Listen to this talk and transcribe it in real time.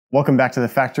Welcome back to the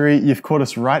factory. You've caught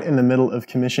us right in the middle of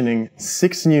commissioning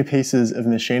 6 new pieces of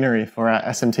machinery for our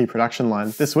SMT production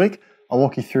line. This week, I'll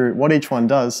walk you through what each one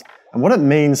does and what it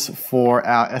means for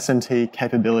our SMT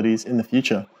capabilities in the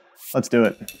future. Let's do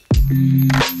it.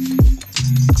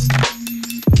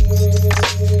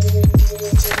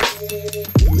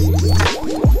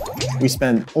 We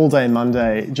spent all day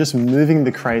Monday just moving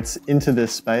the crates into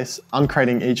this space,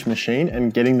 uncrating each machine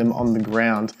and getting them on the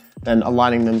ground, then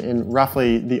aligning them in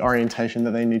roughly the orientation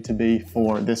that they need to be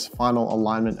for this final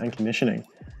alignment and commissioning.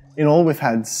 In all, we've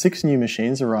had 6 new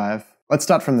machines arrive. Let's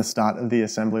start from the start of the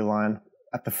assembly line.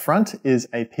 At the front is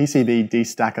a PCB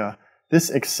Stacker.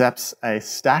 This accepts a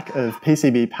stack of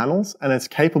PCB panels and it's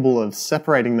capable of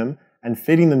separating them and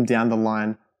feeding them down the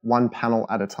line one panel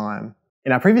at a time.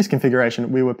 In our previous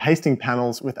configuration, we were pasting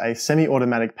panels with a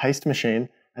semi-automatic paste machine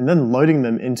and then loading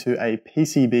them into a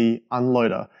PCB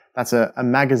unloader. That's a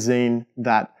magazine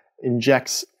that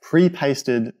injects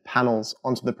pre-pasted panels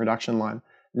onto the production line.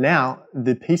 Now,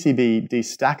 the PCB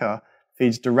Stacker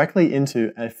feeds directly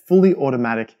into a fully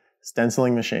automatic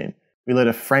stenciling machine. We load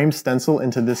a framed stencil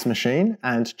into this machine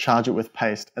and charge it with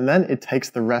paste, and then it takes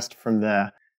the rest from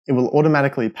there. It will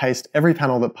automatically paste every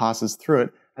panel that passes through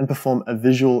it and perform a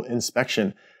visual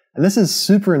inspection. And this is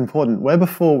super important. Where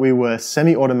before we were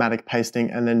semi-automatic pasting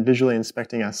and then visually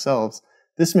inspecting ourselves,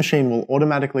 this machine will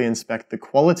automatically inspect the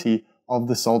quality of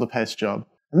the solder paste job.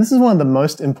 And this is one of the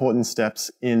most important steps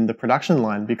in the production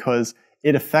line because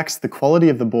it affects the quality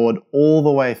of the board all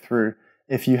the way through.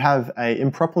 If you have an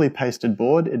improperly pasted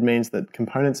board, it means that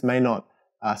components may not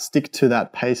stick to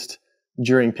that paste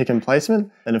during pick and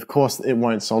placement, and of course it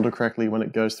won't solder correctly when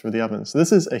it goes through the oven. So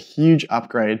this is a huge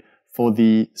upgrade for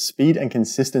the speed and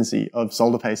consistency of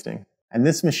solder pasting. And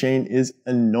this machine is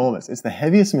enormous. It's the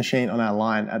heaviest machine on our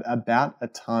line at about a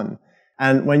ton.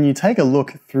 And when you take a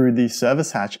look through the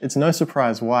service hatch, it's no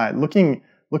surprise why. Looking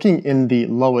in the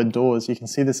lower doors, you can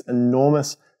see this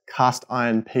enormous cast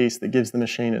iron piece that gives the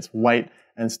machine its weight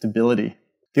and stability.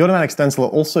 The automatic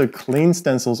stenciler also cleans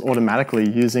stencils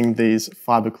automatically using these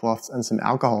fiber cloths and some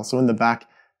alcohol. So in the back,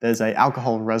 there's an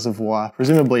alcohol reservoir,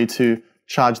 presumably to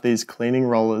charge these cleaning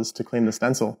rollers to clean the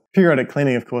stencil. Periodic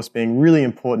cleaning, of course, being really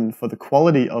important for the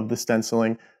quality of the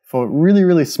stenciling. For really,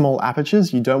 really small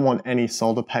apertures, you don't want any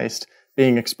solder paste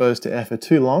being exposed to air for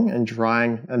too long and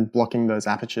drying and blocking those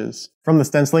apertures. From the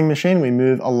stenciling machine, we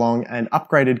move along an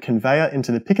upgraded conveyor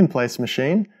into the pick and place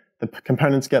machine. The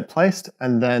components get placed,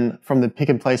 and then from the pick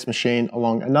and place machine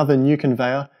along another new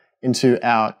conveyor into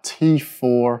our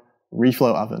T4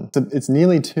 reflow oven. So it's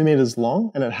nearly 2 meters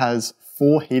long and it has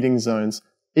 4 heating zones,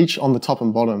 each on the top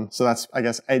and bottom. So that's, I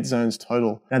guess, 8 zones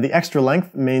total. Now the extra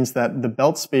length means that the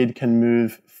belt speed can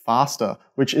move faster,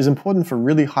 which is important for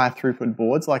really high throughput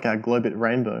boards like our GlowBit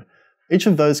Rainbow. Each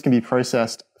of those can be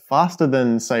processed faster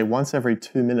than, say, once every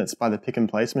 2 minutes by the pick and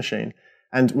place machine.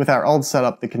 And with our old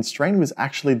setup, the constraint was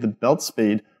actually the belt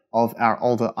speed of our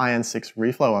older Iron 6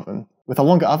 reflow oven. With a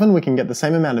longer oven, we can get the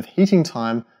same amount of heating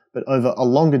time, but over a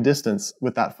longer distance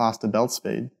with that faster belt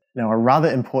speed. Now, a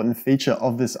rather important feature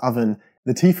of this oven,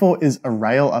 the T4 is a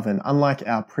rail oven, unlike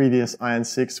our previous Iron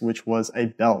 6, which was a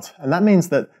belt. And that means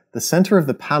that the center of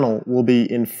the panel will be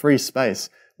in free space,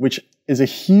 which is a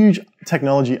huge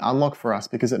technology unlock for us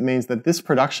because it means that this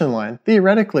production line,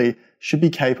 theoretically, should be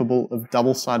capable of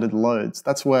double-sided loads.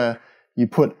 That's where you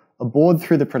put a board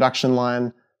through the production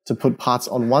line to put parts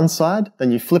on one side,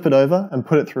 then you flip it over and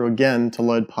put it through again to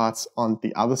load parts on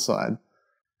the other side.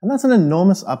 And that's an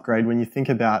enormous upgrade when you think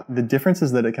about the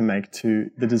differences that it can make to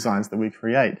the designs that we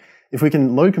create. If we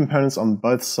can load components on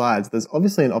both sides, there's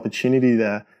obviously an opportunity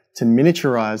there to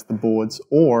miniaturize the boards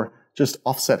or just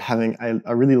offset having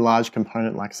a really large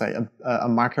component like, say, a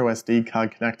micro SD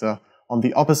card connector on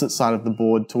the opposite side of the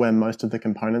board to where most of the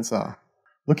components are.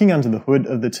 Looking under the hood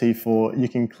of the T4, you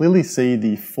can clearly see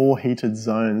the 4 heated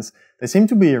zones. They seem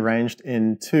to be arranged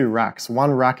in 2 racks,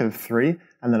 one rack of 3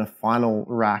 and then a final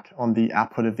rack on the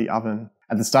output of the oven.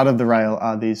 At the start of the rail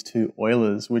are these 2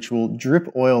 oilers, which will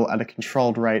drip oil at a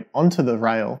controlled rate onto the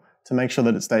rail to make sure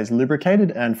that it stays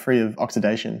lubricated and free of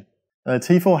oxidation. The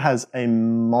T4 has a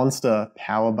monster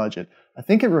power budget. I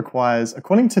think it requires,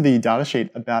 according to the datasheet,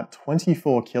 about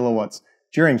 24 kilowatts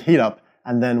during heat up,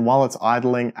 and then while it's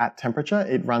idling at temperature,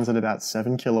 it runs at about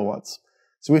 7 kilowatts.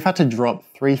 So we've had to drop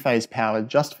 3-phase power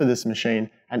just for this machine,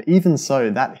 and even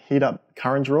so, that heat up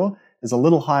current draw is a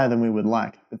little higher than we would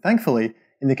like. But thankfully,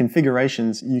 in the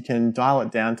configurations, you can dial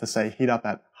it down to, say, heat up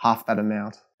at half that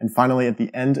amount. And finally, at the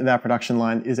end of our production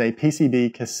line is a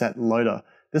PCB Cassette Loader.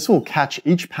 This will catch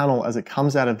each panel as it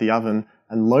comes out of the oven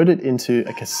and load it into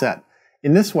a cassette.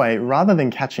 In this way, rather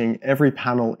than catching every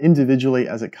panel individually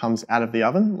as it comes out of the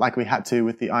oven, like we had to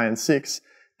with the Iron 6,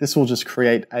 this will just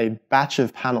create a batch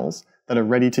of panels that are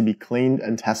ready to be cleaned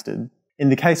and tested. In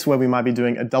the case where we might be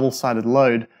doing a double-sided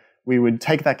load, we would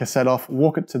take that cassette off,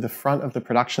 walk it to the front of the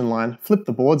production line, flip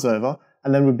the boards over,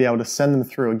 and then we'd be able to send them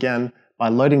through again by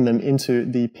loading them into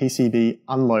the PCB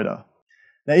unloader.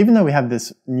 Now, even though we have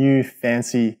this new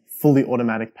fancy fully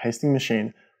automatic pasting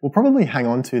machine, we'll probably hang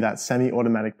on to that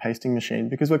semi-automatic pasting machine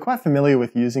because we're quite familiar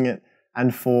with using it,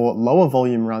 and for lower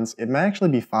volume runs, it may actually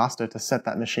be faster to set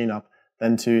that machine up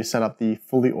than to set up the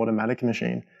fully automatic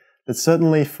machine. But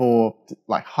certainly for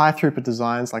like high throughput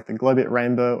designs like the GlowBit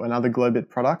Rainbow and other GlowBit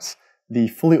products, the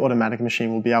fully automatic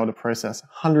machine will be able to process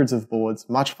hundreds of boards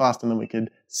much faster than we could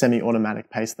semi-automatic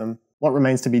paste them. What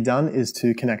remains to be done is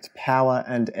to connect power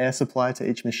and air supply to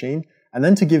each machine, and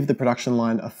then to give the production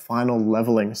line a final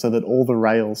leveling so that all the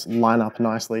rails line up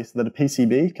nicely so that a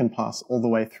PCB can pass all the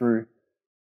way through.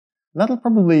 And that'll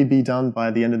probably be done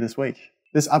by the end of this week.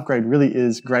 This upgrade really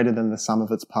is greater than the sum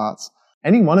of its parts.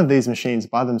 Any one of these machines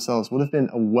by themselves would have been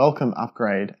a welcome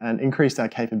upgrade and increased our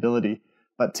capability,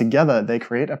 but together they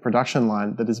create a production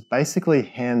line that is basically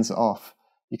hands-off.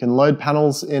 You can load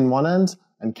panels in one end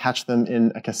and catch them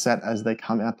in a cassette as they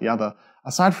come out the other.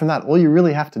 Aside from that, all you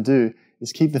really have to do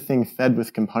is keep the thing fed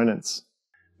with components.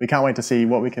 We can't wait to see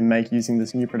what we can make using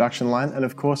this new production line, and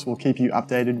of course we'll keep you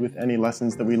updated with any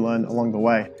lessons that we learn along the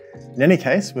way. In any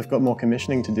case, we've got more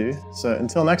commissioning to do, so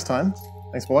until next time,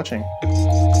 thanks for watching.